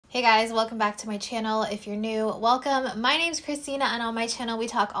Hey guys, welcome back to my channel. If you're new, welcome. My name's Christina and on my channel we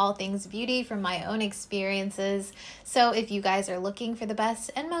talk all things beauty from my own experiences. So if you guys are looking for the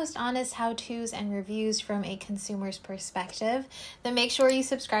best and most honest how-tos and reviews from a consumer's perspective, then make sure you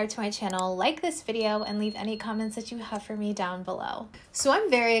subscribe to my channel, like this video, and leave any comments that you have for me down below. So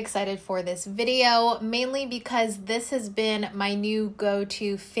I'm very excited for this video, mainly because this has been my new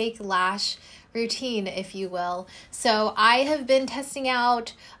go-to fake lash routine, if you will. So I have been testing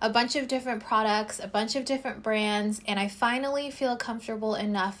out a bunch of different products, a bunch of different brands, and I finally feel comfortable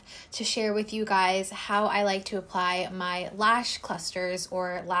enough to share with you guys how I like to apply my lash clusters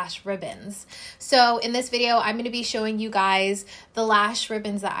or lash ribbons. So in this video, I'm going to be showing you guys the lash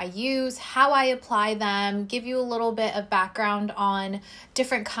ribbons that I use, how I apply them, give you a little bit of background on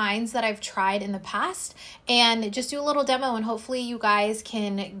different kinds that I've tried in the past, and just do a little demo, and hopefully you guys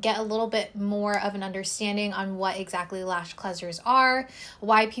can get a little bit more of an understanding on what exactly lash clusters are,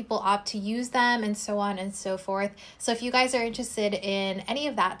 why people opt to use them, and so on and so forth. So if you guys are interested in any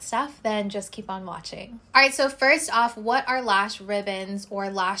of that stuff, then just keep on watching. All right, so first off, what are lash ribbons or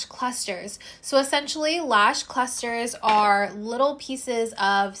lash clusters? So essentially, lash clusters are little pieces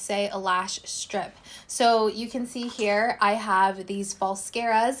of, say, a lash strip. So you can see here, I have these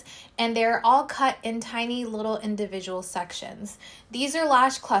falscaras, and they're all cut in tiny little individual sections. These are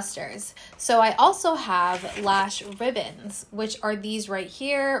lash clusters. So I also have lash ribbons, which are these right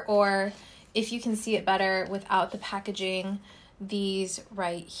here, or if you can see it better without the packaging, these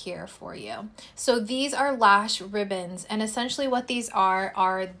right here for you. So these are lash ribbons, and essentially what these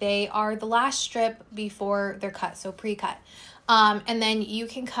are they are the lash strip before they're cut, so pre-cut. And then you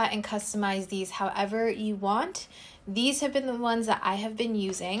can cut and customize these however you want. These have been the ones that I have been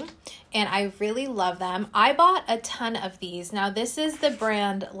using, and I really love them. I bought a ton of these. Now, this is the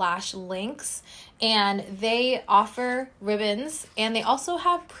brand Lash Linx, and they offer ribbons, and they also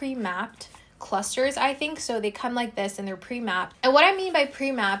have pre-mapped clusters, I think. So they come like this and they're pre-mapped. And what I mean by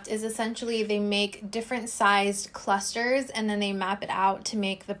pre-mapped is essentially they make different sized clusters and then they map it out to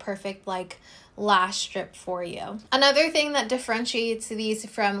make the perfect lash strip for you. Another thing that differentiates these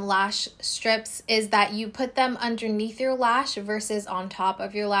from lash strips is that you put them underneath your lash versus on top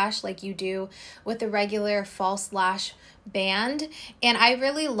of your lash like you do with the regular false lash band. And I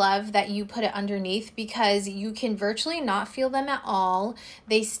really love that you put it underneath because you can virtually not feel them at all.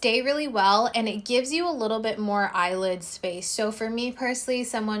 They stay really well, and it gives you a little bit more eyelid space. So for me personally,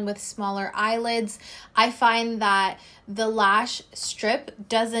 someone with smaller eyelids, I find that the lash strip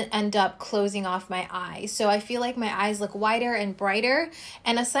doesn't end up closing off my eye. So I feel like my eyes look wider and brighter.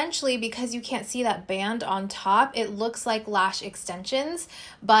 And essentially, because you can't see that band on top, it looks like lash extensions,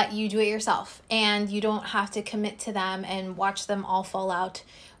 but you do it yourself and you don't have to commit to them and watch them all fall out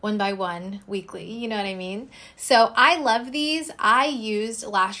one by one weekly, you know what I mean? So I love these. I used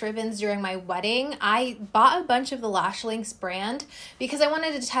lash ribbons during my wedding. I bought a bunch of the Lash Linx brand because I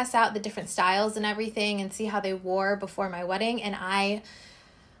wanted to test out the different styles and everything and see how they wore before my wedding, and I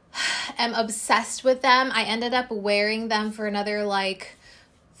am obsessed with them. I ended up wearing them for another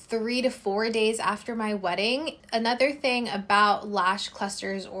 3 to 4 days after my wedding. Another thing about lash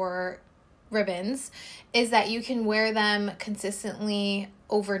clusters or ribbons is that you can wear them consistently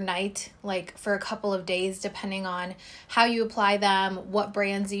overnight, for a couple of days, depending on how you apply them, what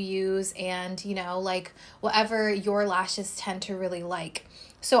brands you use, and whatever your lashes tend to really like.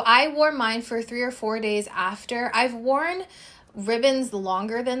 So I wore mine for 3 or 4 days after. I've worn ribbons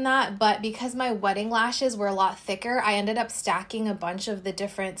longer than that, but because my wedding lashes were a lot thicker, I ended up stacking a bunch of the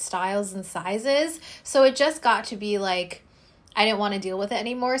different styles and sizes. So it just got to be I didn't want to deal with it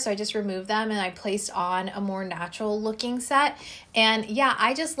anymore, so I just removed them and I placed on a more natural looking set. And yeah,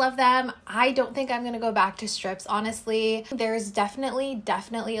 I just love them. I don't think I'm going to go back to strips, honestly. There's definitely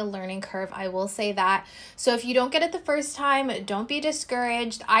a learning curve, I will say that. So if you don't get it the first time, don't be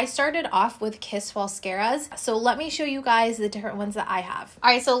discouraged. I started off with KISS Falscaras, so let me show you guys the different ones that I have. All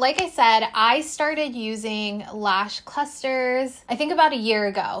right, so like I said, I started using lash clusters, I think about a year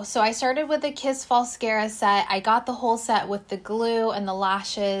ago. So I started with the KISS Falscara set. I got the whole set with the glue and the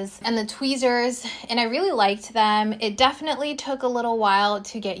lashes and the tweezers, and I really liked them. It definitely took a little while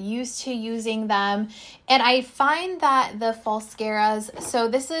to get used to using them, and I find that the Falscaras, so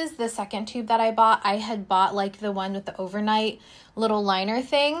this is the second tube that I bought. I had bought the one with the overnight little liner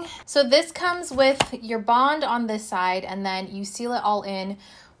thing. So this comes with your bond on this side, and then you seal it all in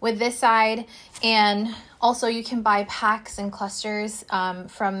with this side, and Also, you can buy packs and clusters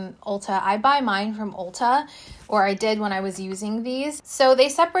from Ulta. I buy mine from Ulta, or I did when I was using these. So they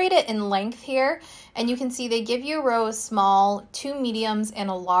separate it in length here, and you can see they give you a row of small, 2 mediums, and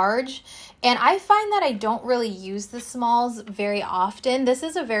a large. And I find that I don't really use the smalls very often. This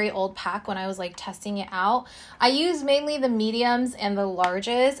is a very old pack when I was like testing it out. I use mainly the mediums and the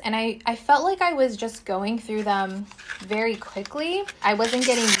larges, and I felt like I was just going through them very quickly. I wasn't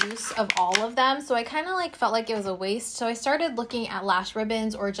getting use of all of them, so I kind of like felt like it was a waste. So I started looking at lash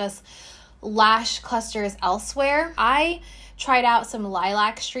ribbons or just lash clusters elsewhere. I tried out some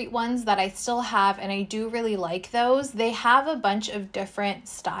Lilac St ones that I still have, and I do really like those. They have a bunch of different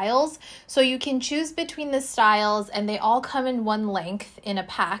styles, so you can choose between the styles, and they all come in one length in a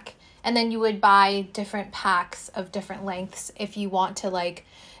pack. And then you would buy different packs of different lengths if you want to like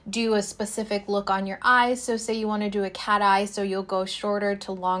do a specific look on your eyes. So say you want to do a cat eye, so you'll go shorter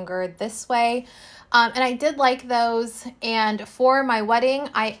to longer this way. And I did like those. And for my wedding,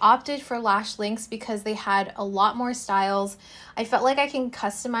 I opted for Lash Linx because they had a lot more styles. I felt like I can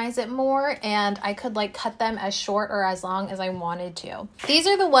customize it more, and I could like cut them as short or as long as I wanted to. These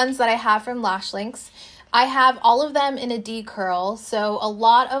are the ones that I have from Lash Linx. I have all of them in a D curl, so a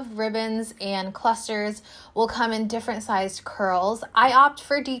lot of ribbons and clusters will come in different sized curls. I opt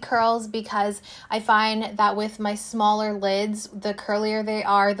for D curls because I find that with my smaller lids, the curlier they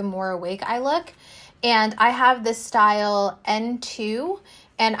are, the more awake I look. And I have this style N2,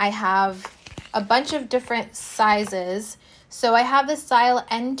 and I have a bunch of different sizes. So I have the style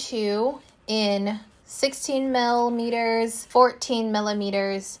N2 in 16 millimeters, 14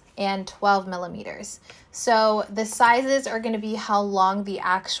 millimeters, and 12 millimeters. So the sizes are going to be how long the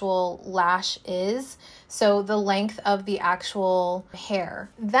actual lash is, so the length of the actual hair.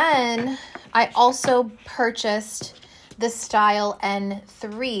 Then I also purchased the style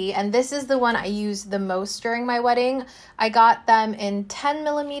N3, and this is the one I used the most during my wedding. I got them in 10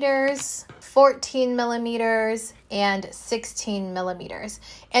 millimeters, 14 millimeters, and 16 millimeters.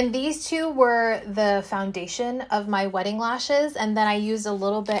 And these two were the foundation of my wedding lashes, and then I used a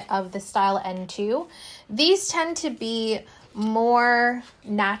little bit of the style N2. These tend to be more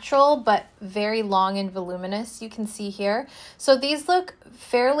natural, but very long and voluminous, you can see here. So these look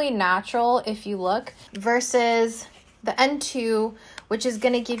fairly natural if you look, versus the N2, which is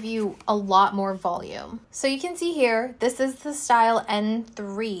going to give you a lot more volume. So you can see here, this is the style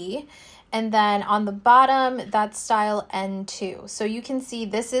N3, and then on the bottom, that's style N2. So you can see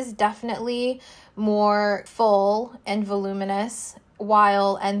this is definitely more full and voluminous,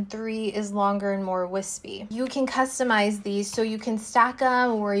 while N3 is longer and more wispy. You can customize these, so you can stack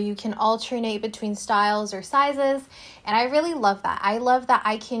them or you can alternate between styles or sizes, and I really love that. I love that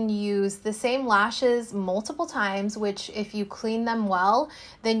I can use the same lashes multiple times, which if you clean them well,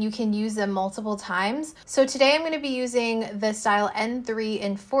 then you can use them multiple times. So today I'm going to be using the style N3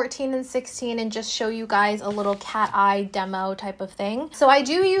 in 14 and 16 and just show you guys a little cat eye demo type of thing. So I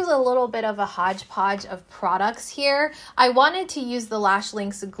do use a little bit of a hodgepodge of products here. I wanted to use the Lash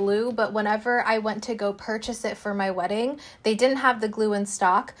Linx glue, but whenever I went to go purchase it for my wedding, they didn't have the glue in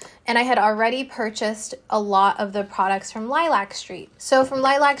stock, and I had already purchased a lot of the products from Lilac St. So from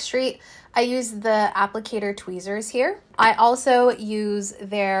Lilac St, I use the applicator tweezers here. I also use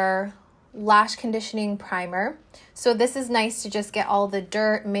their lash conditioning primer. So this is nice to just get all the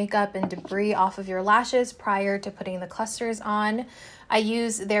dirt, makeup, and debris off of your lashes prior to putting the clusters on. I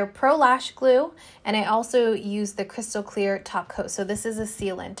use their Pro Lash Glue, and I also use the Crystal Clear Top Coat. So this is a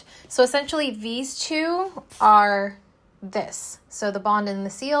sealant. So essentially these two are this. So the Bond and the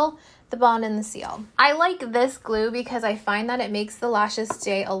Seal, the Bond and the Seal. I like this glue because I find that it makes the lashes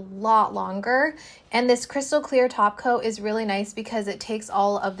stay a lot longer, and this Crystal Clear Top Coat is really nice because it takes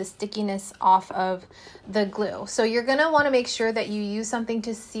all of the stickiness off of the glue. So you're gonna want to make sure that you use something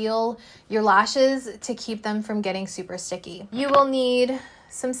to seal your lashes to keep them from getting super sticky. You will need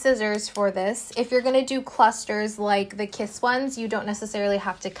some scissors for this. If you're gonna do clusters like the KISS ones, you don't necessarily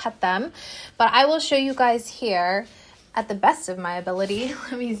have to cut them, but I will show you guys here at the best of my ability.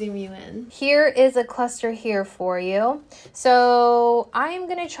 Let me zoom you in. Here is a cluster here for you. So I'm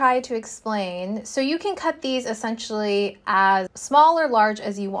gonna try to explain. So you can cut these essentially as small or large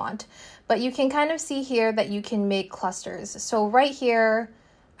as you want, but you can kind of see here that you can make clusters. So right here,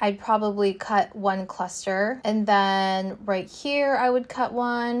 I'd probably cut one cluster, and then right here I would cut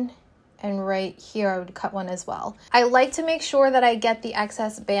one, and right here I would cut one as well. I like to make sure that I get the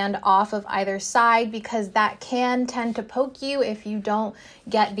excess band off of either side because that can tend to poke you if you don't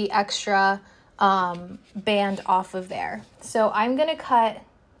get the extra band off of there. So I'm gonna cut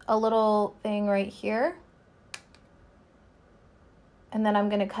a little thing right here, and then I'm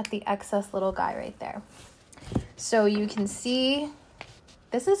gonna cut the excess little guy right there. So you can see,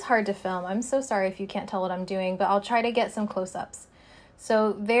 this is hard to film. I'm so sorry if you can't tell what I'm doing, but I'll try to get some close-ups.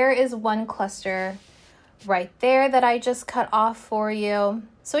 So there is one cluster right there that I just cut off for you.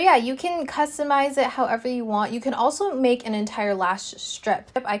 So yeah, you can customize it however you want. You can also make an entire lash strip.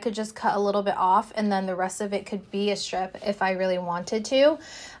 I could just cut a little bit off and then the rest of it could be a strip if I really wanted to.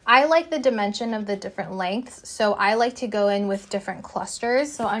 I like the dimension of the different lengths, so I like to go in with different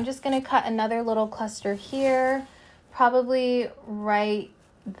clusters. So I'm just gonna cut another little cluster here, probably right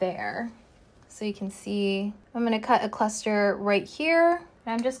there. So you can see, I'm gonna cut a cluster right here.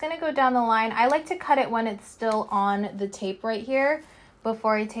 And I'm just gonna go down the line. I like to cut it when it's still on the tape right here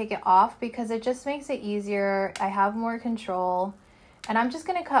before I take it off because it just makes it easier. I have more control. And I'm just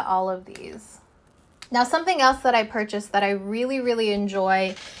gonna cut all of these. Now, something else that I purchased that I really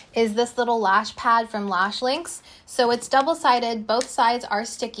enjoy is this little lash pad from Lash Linx. So it's double-sided, both sides are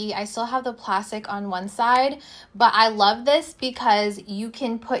sticky. I still have the plastic on one side, but I love this because you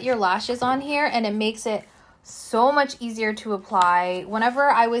can put your lashes on here and it makes it so much easier to apply. Whenever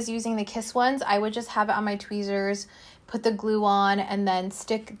I was using the KISS ones, I would just have it on my tweezers, put the glue on, and then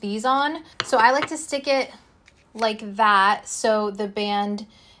stick these on. So I like to stick it like that so the band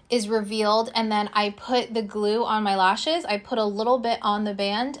is revealed, and then I put the glue on my lashes. I put a little bit on the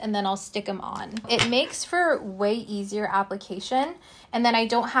band and then I'll stick them on. It makes for way easier application, and then I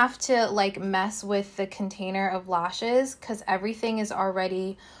don't have to like mess with the container of lashes because everything is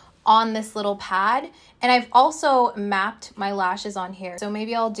already on this little pad. And I've also mapped my lashes on here. So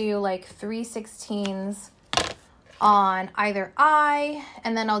maybe I'll do like 3/16 on either eye,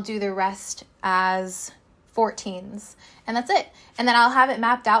 and then I'll do the rest as 14s, and that's it. And then I'll have it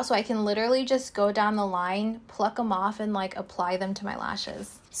mapped out so I can literally just go down the line, pluck them off, and like apply them to my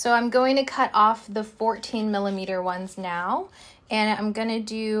lashes. So I'm going to cut off the 14mm ones now, and I'm gonna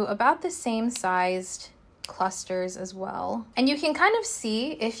do about the same sized clusters as well. And you can kind of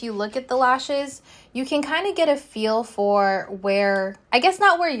see, if you look at the lashes, you can kind of get a feel for where, I guess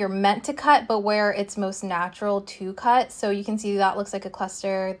not where you're meant to cut, but where it's most natural to cut. So you can see that looks like a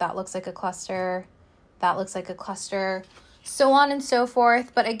cluster, that looks like a cluster, that looks like a cluster, so on and so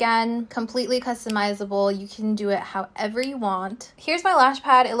forth. But again, completely customizable. You can do it however you want. Here's my lash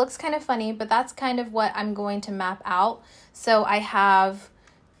pad. It looks kind of funny, but that's kind of what I'm going to map out. So I have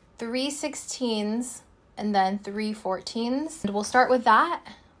 3/16 and then 3/14. And we'll start with that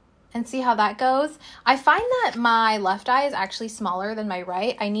and see how that goes. I find that my left eye is actually smaller than my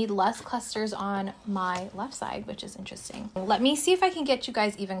right. I need less clusters on my left side, which is interesting. Let me see if I can get you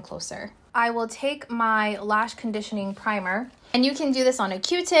guys even closer. I will take my lash conditioning primer, and you can do this on a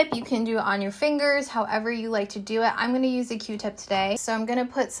Q-tip, you can do it on your fingers, however you like to do it. I'm gonna use a Q-tip today. So I'm gonna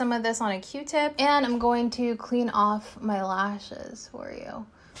put some of this on a Q-tip, and I'm going to clean off my lashes for you.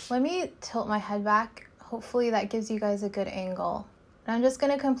 Let me tilt my head back. Hopefully that gives you guys a good angle. And I'm just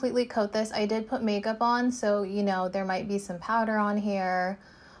gonna completely coat this. I did put makeup on, so you know, there might be some powder on here.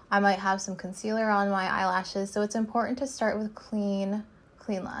 I might have some concealer on my eyelashes, so it's important to start with clean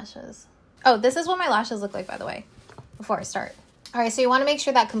lashes. Oh, this is what my lashes look like, by the way, before I start. All right, so you wanna make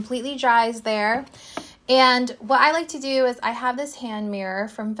sure that completely dries there. And what I like to do is I have this hand mirror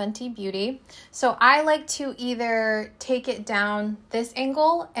from Fenty Beauty. So I like to either take it down this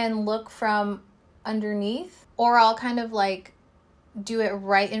angle and look from underneath, or I'll kind of like do it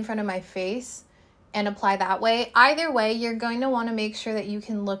right in front of my face and apply that way. Either way, you're going to want to make sure that you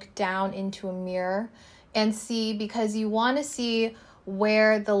can look down into a mirror and see, because you want to see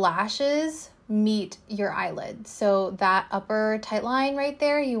where the lashes meet your eyelid. So that upper tight line right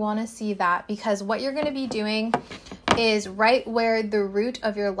there, you want to see that, because what you're going to be doing is right where the root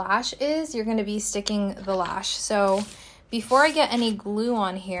of your lash is, you're going to be sticking the lash. So before I get any glue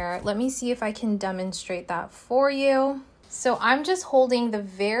on here, let me see if I can demonstrate that for you. So I'm just holding the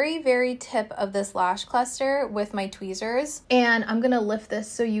very tip of this lash cluster with my tweezers, and I'm gonna lift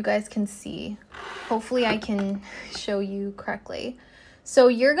this so you guys can see. Hopefully I can show you correctly. So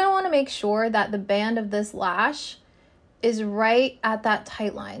you're gonna wanna make sure that the band of this lash is right at that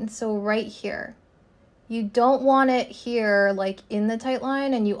tight line. So right here. You don't want it here, like in the tight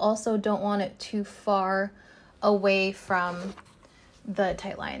line, and you also don't want it too far away from the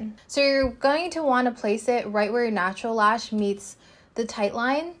tight line. So you're going to want to place it right where your natural lash meets the tight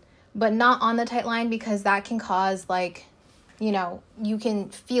line, but not on the tight line, because that can cause, like, you know, you can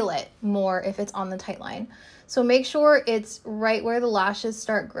feel it more if it's on the tight line. So make sure it's right where the lashes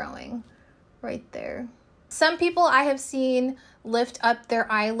start growing, right there. Some people I have seen lift up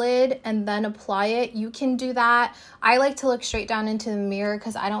their eyelid and then apply it. You can do that. I like to look straight down into the mirror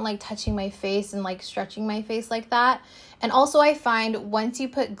because I don't like touching my face and like stretching my face like that. And also I find once you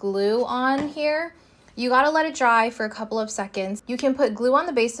put glue on here, You gotta let it dry for a couple of seconds. You can put glue on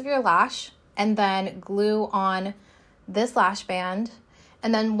the base of your lash and then glue on this lash band.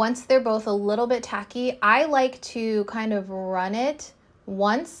 And then once they're both a little bit tacky, I like to kind of run it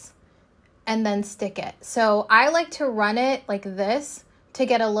once and then stick it. So I like to run it like this to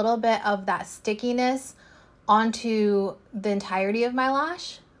get a little bit of that stickiness onto the entirety of my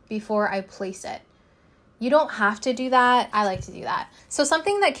lash before I place it. You don't have to do that. I like to do that. So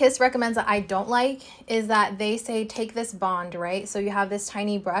something that KISS recommends that I don't like is that they say take this bond, right? So you have this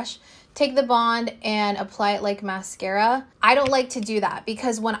tiny brush, take the bond and apply it like mascara. I don't like to do that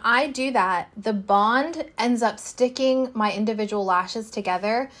because when I do that, the bond ends up sticking my individual lashes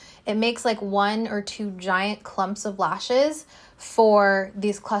together. It makes like 1 or 2 giant clumps of lashes for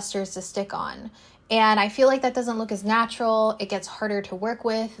these clusters to stick on. And I feel like that doesn't look as natural. It gets harder to work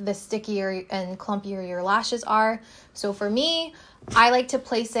with the stickier and clumpier your lashes are. So for me, I like to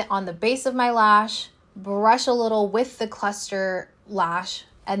place it on the base of my lash, brush a little with the cluster lash,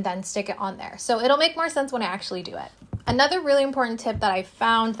 and then stick it on there. So it'll make more sense when I actually do it. Another really important tip that I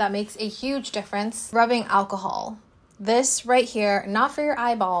found that makes a huge difference, rubbing alcohol. This right here, not for your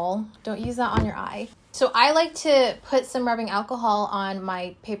eyeball. Don't use that on your eye. So I like to put some rubbing alcohol on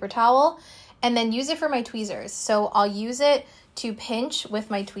my paper towel and then use it for my tweezers. So I'll use it to pinch with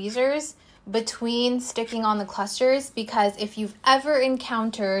my tweezers between sticking on the clusters, because if you've ever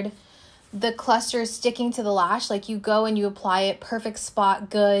encountered the clusters sticking to the lash, like you go and you apply it, perfect spot,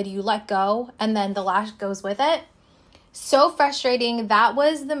 good, you let go, and then the lash goes with it. So frustrating. That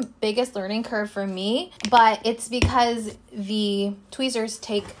was the biggest learning curve for me, but it's because the tweezers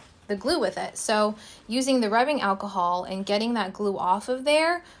take the glue with it. So using the rubbing alcohol and getting that glue off of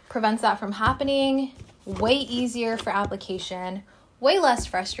there prevents that from happening. Way easier for application, way less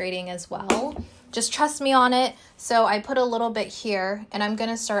frustrating as well. Just trust me on it. So I put a little bit here and I'm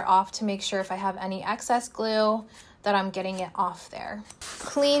gonna start off to make sure if I have any excess glue that I'm getting it off there.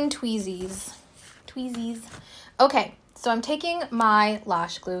 Clean tweezies. Okay, so I'm taking my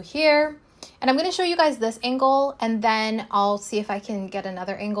lash glue here and I'm gonna show you guys this angle and then I'll see if I can get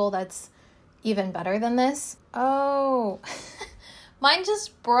another angle that's even better than this. Oh, mine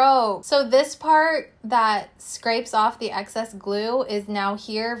just broke. So this part that scrapes off the excess glue is now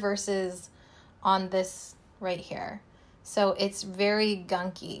here versus on this right here. So it's very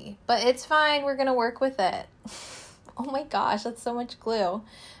gunky, but it's fine. We're gonna work with it. Oh my gosh, that's so much glue.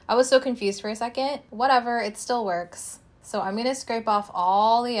 I was so confused for a second. Whatever, it still works. So I'm gonna scrape off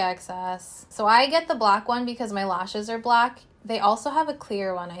all the excess. So I get the black one because my lashes are black. They also have a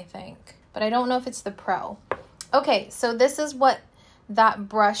clear one, I think, but I don't know if it's the Pro. Okay, so this is what that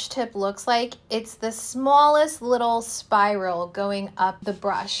brush tip looks like. It's the smallest little spiral going up the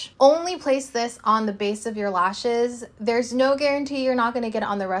brush. Only place this on the base of your lashes. There's no guarantee you're not going to get it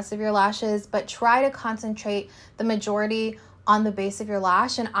on the rest of your lashes, but try to concentrate the majority on the base of your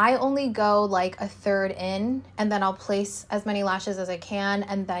lash. And I only go like a third in, and then I'll place as many lashes as I can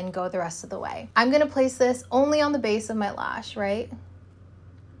and then go the rest of the way. I'm going to place this only on the base of my lash, right?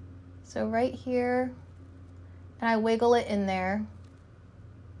 So right here, and I wiggle it in there.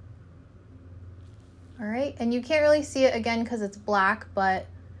 All right, and you can't really see it again because it's black, but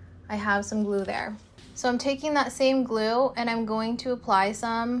I have some glue there. So I'm taking that same glue and I'm going to apply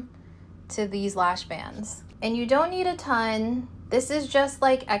some to these lash bands. And you don't need a ton. This is just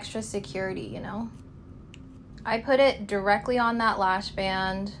like extra security, you know? I put it directly on that lash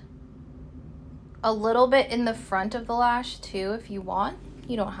band, a little bit in the front of the lash too if you want.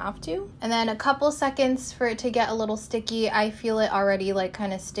 You don't have to. And then a couple seconds for it to get a little sticky. I feel it already like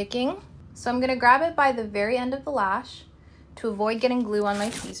kind of sticking. So I'm gonna grab it by the very end of the lash to avoid getting glue on my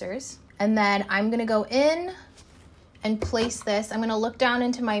tweezers. And then I'm gonna go in and place this. I'm gonna look down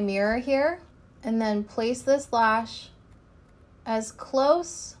into my mirror here and then place this lash as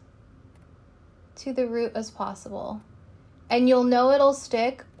close to the root as possible. And you'll know it'll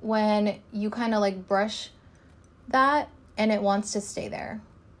stick when you kind of like brush that and it wants to stay there.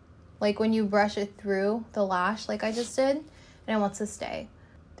 Like when you brush it through the lash like I just did, and it wants to stay.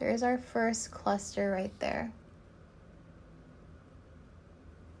 There's our first cluster right there.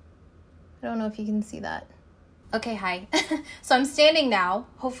 I don't know if you can see that. Okay, hi. So I'm standing now.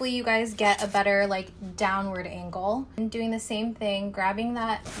 Hopefully you guys get a better like downward angle. I'm doing the same thing, grabbing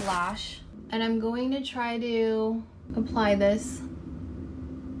that lash, and I'm going to try to apply this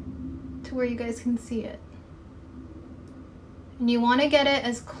to where you guys can see it. And you want to get it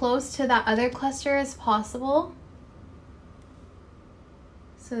as close to that other cluster as possible.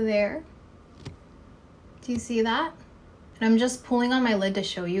 So there, do you see that? And I'm just pulling on my lid to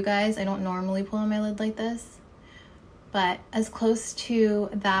show you guys. I don't normally pull on my lid like this, but as close to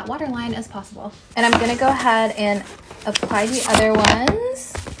that waterline as possible. And I'm gonna go ahead and apply the other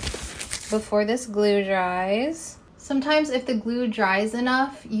ones before this glue dries. Sometimes if the glue dries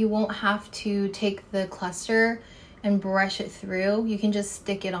enough, you won't have to take the cluster and brush it through. You can just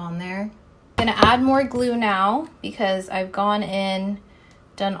stick it on there. I'm gonna add more glue now because I've gone in,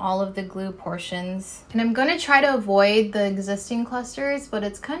 done all of the glue portions. And I'm gonna try to avoid the existing clusters, but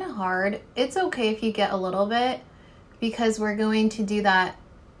it's kind of hard. It's okay if you get a little bit because we're going to do that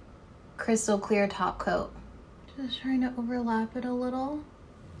crystal clear top coat. Just trying to overlap it a little.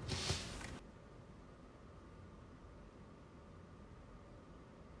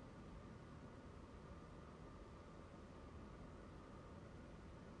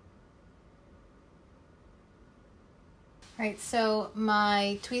 Right, so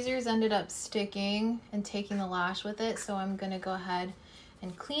my tweezers ended up sticking and taking the lash with it, so I'm gonna go ahead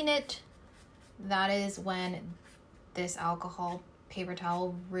and clean it. That is when this alcohol paper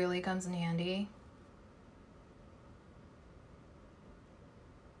towel really comes in handy.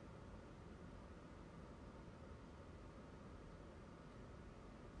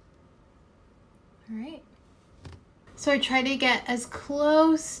 All right. So I try to get as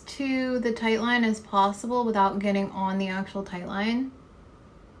close to the tight line as possible without getting on the actual tight line.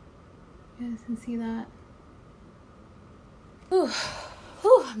 You guys can see that. Ooh,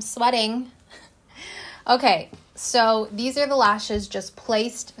 ooh, I'm sweating. Okay, so these are the lashes just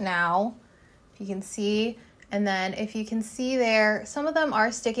placed now, if you can see. And then if you can see there, some of them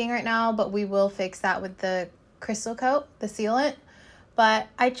are sticking right now, but we will fix that with the crystal coat, the sealant. But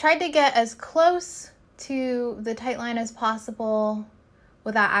I tried to get as close to the tight line as possible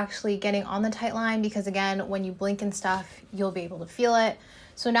without actually getting on the tight line, because again, when you blink and stuff, you'll be able to feel it.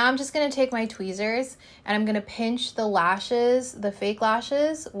 So now I'm just gonna take my tweezers and I'm gonna pinch the lashes, the fake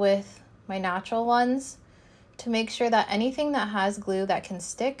lashes, with my natural ones to make sure that anything that has glue that can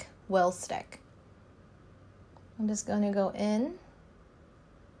stick will stick. I'm just gonna go in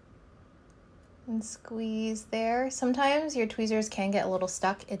and squeeze there. Sometimes your tweezers can get a little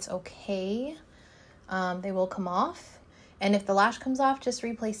stuck. It's okay. They will come off. And if the lash comes off, just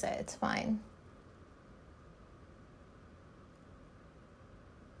replace it. It's fine.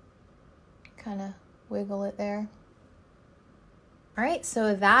 Kind of wiggle it there. All right,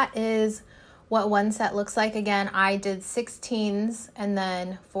 so that is what one set looks like. Again, I did 16s and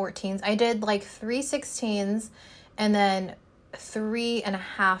then 14s. I did like 3 16s and then 3.5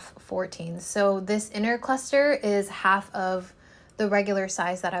 14s. So this inner cluster is half of the regular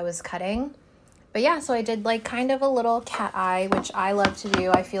size that I was cutting. But yeah, so I did like kind of a little cat eye, which I love to do.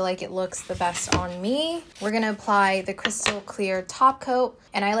 I feel like it looks the best on me. We're gonna apply the crystal clear top coat,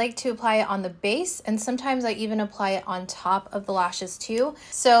 and I like to apply it on the base, and sometimes I even apply it on top of the lashes too.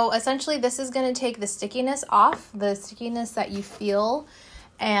 So essentially this is gonna take the stickiness off, the stickiness that you feel,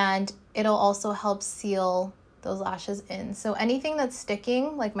 and it'll also help seal those lashes in. So anything that's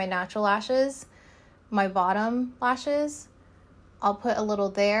sticking, like my natural lashes, my bottom lashes, I'll put a little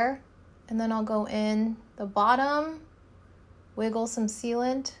there, and then I'll go in the bottom, wiggle some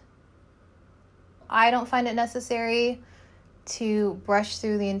sealant. I don't find it necessary to brush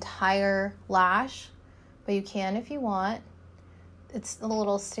through the entire lash, but you can if you want. It's a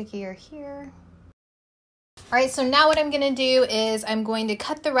little stickier here. All right, so now what I'm gonna do is I'm going to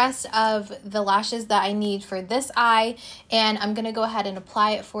cut the rest of the lashes that I need for this eye, and I'm gonna go ahead and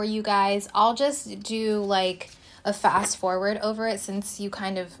apply it for you guys. I'll just do like a fast forward over it since you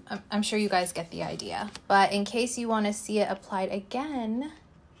kind of, I'm sure you guys get the idea. But in case you want to see it applied again,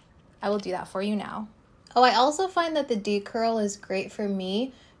 I will do that for you now. Oh, I also find that the decurl is great for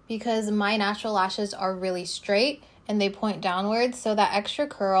me because my natural lashes are really straight and they point downwards, so that extra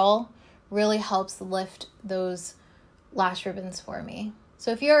curl really helps lift those lash ribbons for me. So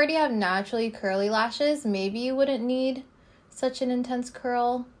if you already have naturally curly lashes, maybe you wouldn't need such an intense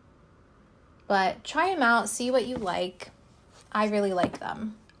curl. But try them out, see what you like. I really like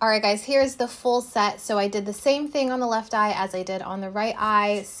them. All right, guys, here's the full set. So I did the same thing on the left eye as I did on the right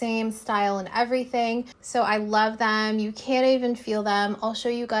eye, same style and everything. So I love them. You can't even feel them. I'll show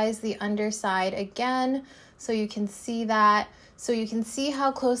you guys the underside again so you can see that. So you can see how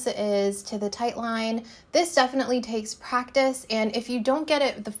close it is to the tight line. This definitely takes practice, and if you don't get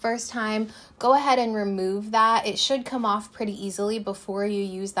it the first time, go ahead and remove that. It should come off pretty easily before you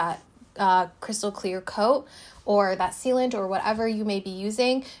use that crystal clear coat or that sealant or whatever you may be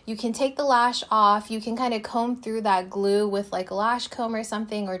using. You can take the lash off. You can kind of comb through that glue with like a lash comb or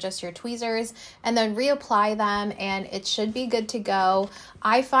something, or just your tweezers, and then reapply them, and it should be good to go.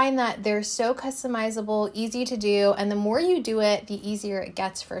 I find that they're so customizable, easy to do, and the more you do it, the easier it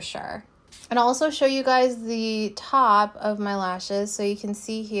gets for sure. And I'll also show you guys the top of my lashes. So you can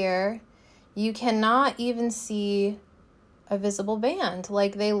see here, you cannot even see a visible band.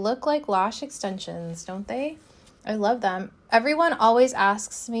 Like, they look like lash extensions, don't they? I love them. Everyone always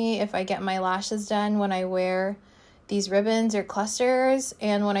asks me if I get my lashes done when I wear these ribbons or clusters,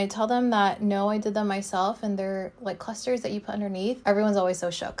 and when I tell them that no, I did them myself and they're like clusters that you put underneath, everyone's always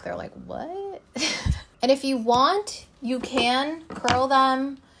so shook. They're like, what? And if you want, you can curl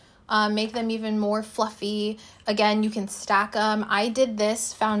them, make them even more fluffy. Again, you can stack them. I did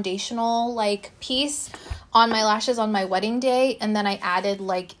this foundational like piece on my lashes on my wedding day, and then I added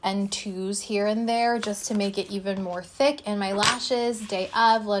like N2s here and there just to make it even more thick, and my lashes day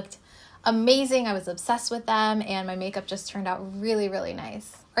of looked amazing. I was obsessed with them, and my makeup just turned out really, really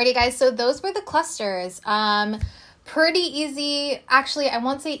nice. Alrighty guys, so those were the clusters. Pretty easy. Actually, I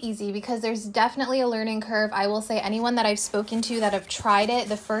won't say easy because there's definitely a learning curve. I will say anyone that I've spoken to that have tried it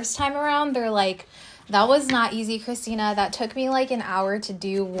the first time around, they're like, that was not easy, Christina. That took me like an hour to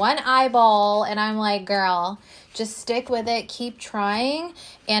do one eyeball. And I'm like, girl, just stick with it. Keep trying.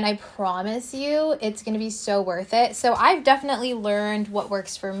 And I promise you, it's going to be so worth it. So I've definitely learned what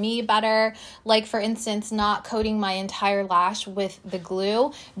works for me better. Like, for instance, not coating my entire lash with the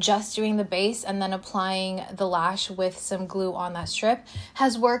glue, just doing the base and then applying the lash with some glue on that strip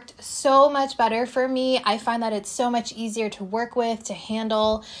has worked so much better for me. I find that it's so much easier to work with, to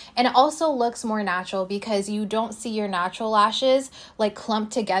handle, and it also looks more natural because you don't see your natural lashes like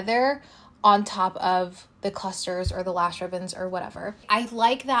clumped together on top of the clusters or the lash ribbons or whatever. I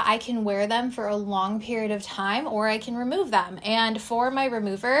like that I can wear them for a long period of time, or I can remove them. And for my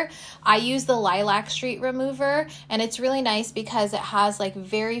remover, I use the Lilac St remover, and it's really nice because it has like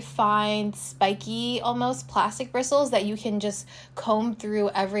very fine, spiky, almost plastic bristles that you can just comb through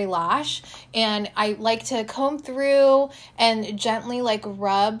every lash. And I like to comb through and gently like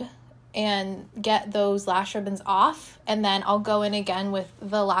rub and get those lash ribbons off, and then I'll go in again with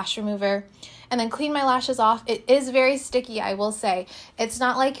the lash remover and then clean my lashes off. It is very sticky, I will say. It's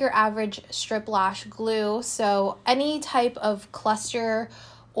not like your average strip lash glue, so any type of cluster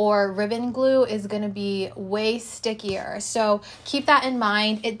or ribbon glue is going to be way stickier. So keep that in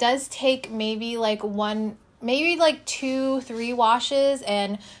mind. It does take maybe like 2-3 washes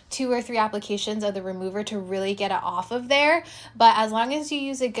and 2 or 3 applications of the remover to really get it off of there. But as long as you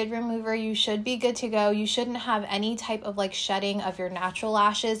use a good remover, you should be good to go. You shouldn't have any type of like shedding of your natural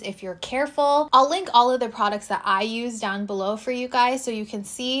lashes if you're careful. I'll link all of the products that I use down below for you guys so you can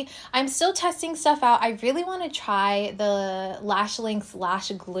see. I'm still testing stuff out. I really want to try the Lash Linx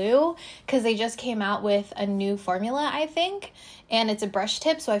lash glue because they just came out with a new formula, I think. And it's a brush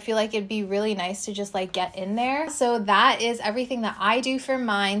tip, so I feel like it'd be really nice to just like get in there. So that is everything that I do for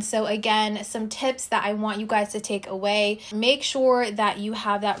mine. So again, some tips that I want you guys to take away. Make sure that you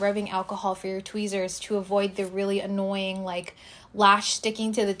have that rubbing alcohol for your tweezers to avoid the really annoying like lash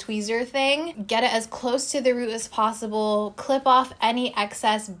sticking to the tweezer thing. Get it as close to the root as possible. Clip off any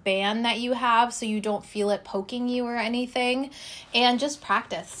excess band that you have so you don't feel it poking you or anything. And just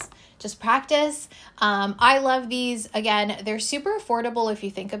practice. Just practice. I love these. Again, they're super affordable if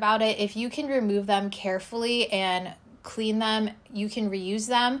you think about it. If you can remove them carefully and clean them, you can reuse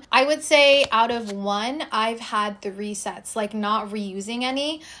them. I would say out of 1, I've had 3 sets, like not reusing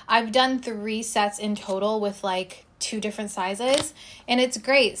any. I've done 3 sets in total with like 2 different sizes, and it's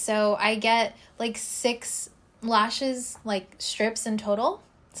great. So I get like 6 lashes, like strips in total,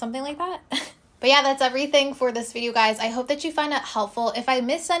 something like that. But yeah, that's everything for this video, guys. I hope that you find it helpful. If I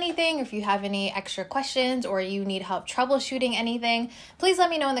missed anything, or if you have any extra questions or you need help troubleshooting anything, please let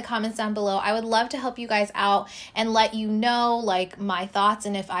me know in the comments down below. I would love to help you guys out and let you know like my thoughts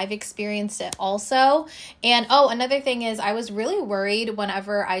and if I've experienced it also. And oh, another thing is I was really worried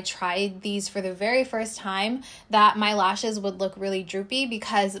whenever I tried these for the very first time that my lashes would look really droopy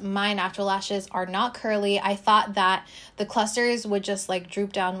because my natural lashes are not curly. I thought that the clusters would just like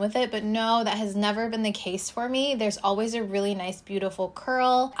droop down with it, but no, that has never been the case for me. There's always a really nice, beautiful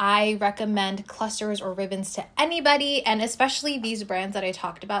curl. I recommend clusters or ribbons to anybody, and especially these brands that I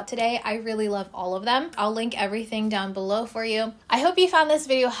talked about today. I really love all of them. I'll link everything down below for you. I hope you found this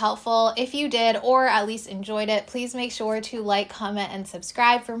video helpful. If you did, or at least enjoyed it, please make sure to like, comment, and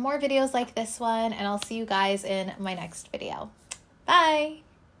subscribe for more videos like this one, and I'll see you guys in my next video. Bye!